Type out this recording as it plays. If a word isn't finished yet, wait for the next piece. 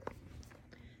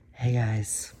Hey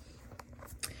guys,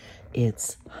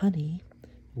 it's Honey.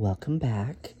 Welcome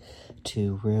back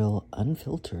to Real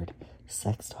Unfiltered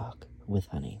Sex Talk with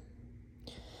Honey.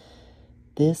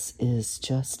 This is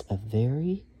just a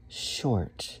very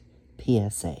short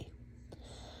PSA.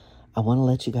 I want to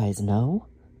let you guys know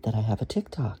that I have a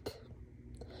TikTok.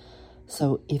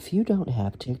 So if you don't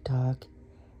have TikTok,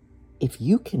 if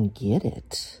you can get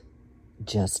it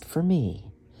just for me,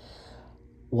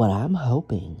 what I'm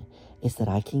hoping is that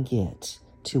I can get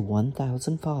to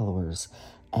 1,000 followers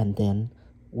and then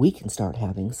we can start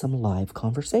having some live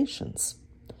conversations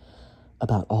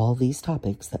about all these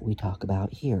topics that we talk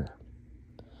about here.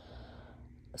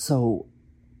 So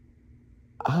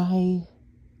I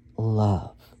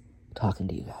love talking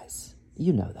to you guys.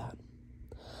 You know that.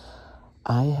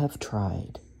 I have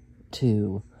tried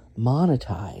to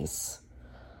monetize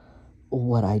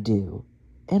what I do,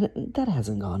 and that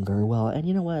hasn't gone very well. And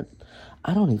you know what?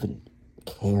 I don't even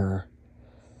care.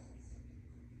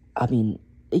 I mean,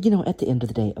 at the end of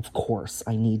the day, of course,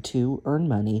 I need to earn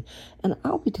money, and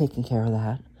I'll be taking care of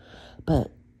that.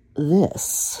 But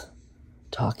this,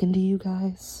 talking to you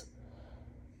guys,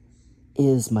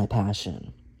 is my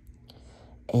passion.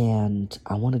 And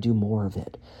I want to do more of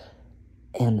it.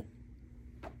 And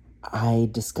I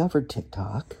discovered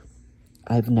TikTok.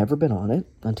 I've never been on it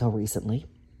until recently.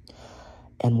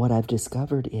 And what I've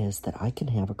discovered is that I can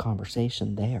have a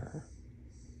conversation there.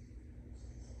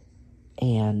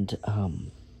 And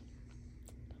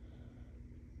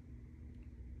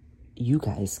you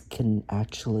guys can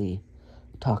actually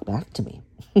talk back to me.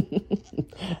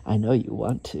 I know you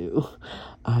want to.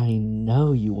 I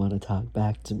know you want to talk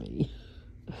back to me.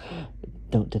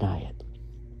 Don't deny it.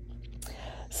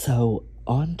 So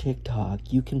on TikTok,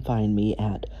 you can find me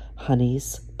at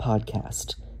Honey's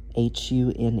Podcast.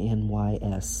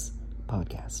 HUNNYS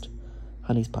Podcast.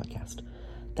 Honey's Podcast.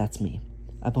 That's me.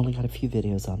 I've only got a few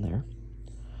videos on there.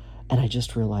 And I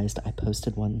just realized I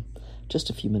posted one just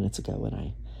a few minutes ago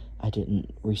and I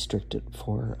didn't restrict it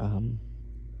for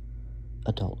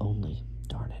adult only.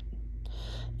 Darn it.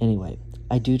 Anyway,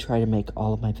 I do try to make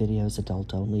all of my videos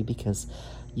adult only because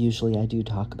usually I do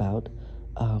talk about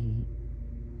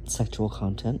sexual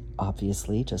content,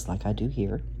 obviously, just like I do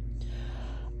here.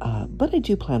 But I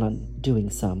do plan on doing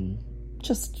some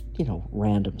just,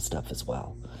 random stuff as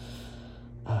well.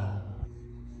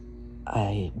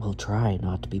 I will try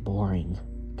not to be boring,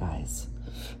 guys.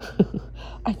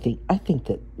 I think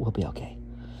that we'll be okay.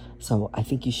 So I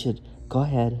think you should go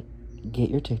ahead, get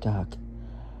your TikTok,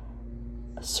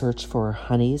 search for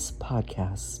Honey's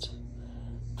Podcast,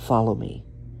 follow me.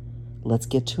 Let's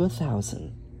get to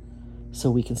 1,000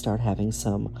 so we can start having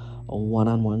some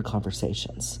one-on-one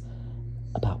conversations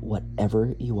about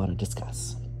whatever you want to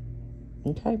discuss.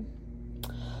 Okay?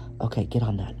 Okay, get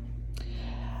on that.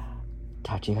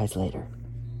 Talk to you guys later.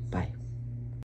 Bye.